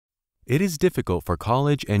It is difficult for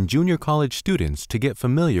college and junior college students to get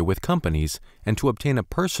familiar with companies and to obtain a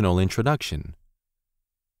personal introduction.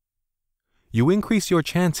 You increase your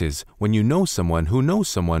chances when you know someone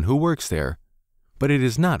who works there, but it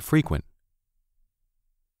is not frequent.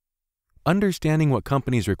 Understanding what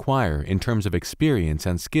companies require in terms of experience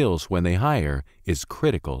and skills when they hire is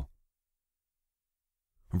critical.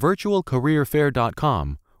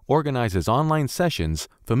 VirtualCareerFair.com organizes online sessions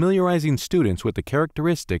familiarizing students with the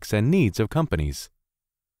characteristics and needs of companies.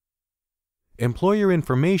 Employer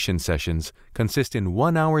information sessions consist in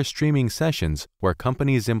one-hour streaming sessions where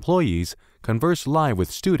companies' employees converse live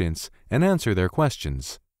with students and answer their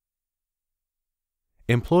questions.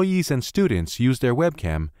 Employees and students use their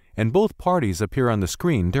webcam, and both parties appear on the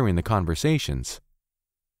screen during the conversations.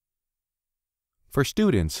 For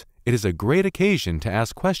students, it is a great occasion to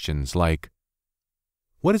ask questions like,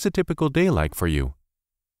 "What is a typical day like for you?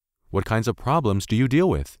 What kinds of problems do you deal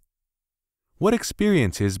with? What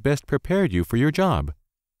experiences best prepared you for your job?"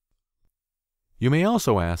 You may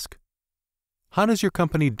also ask, "How does your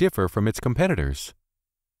company differ from its competitors?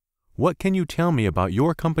 What can you tell me about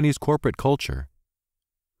your company's corporate culture?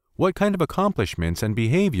 What kind of accomplishments and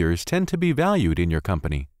behaviors tend to be valued in your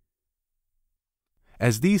company?"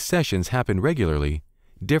 As these sessions happen regularly,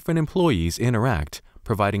 different employees interact,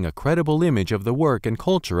 providing a credible image of the work and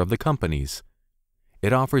culture of the companies.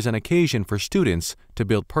 It offers an occasion for students to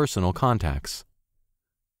build personal contacts.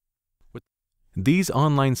 These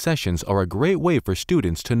online sessions are a great way for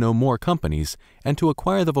students to know more companies and to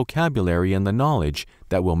acquire the vocabulary and the knowledge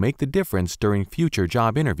that will make the difference during future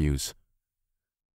job interviews.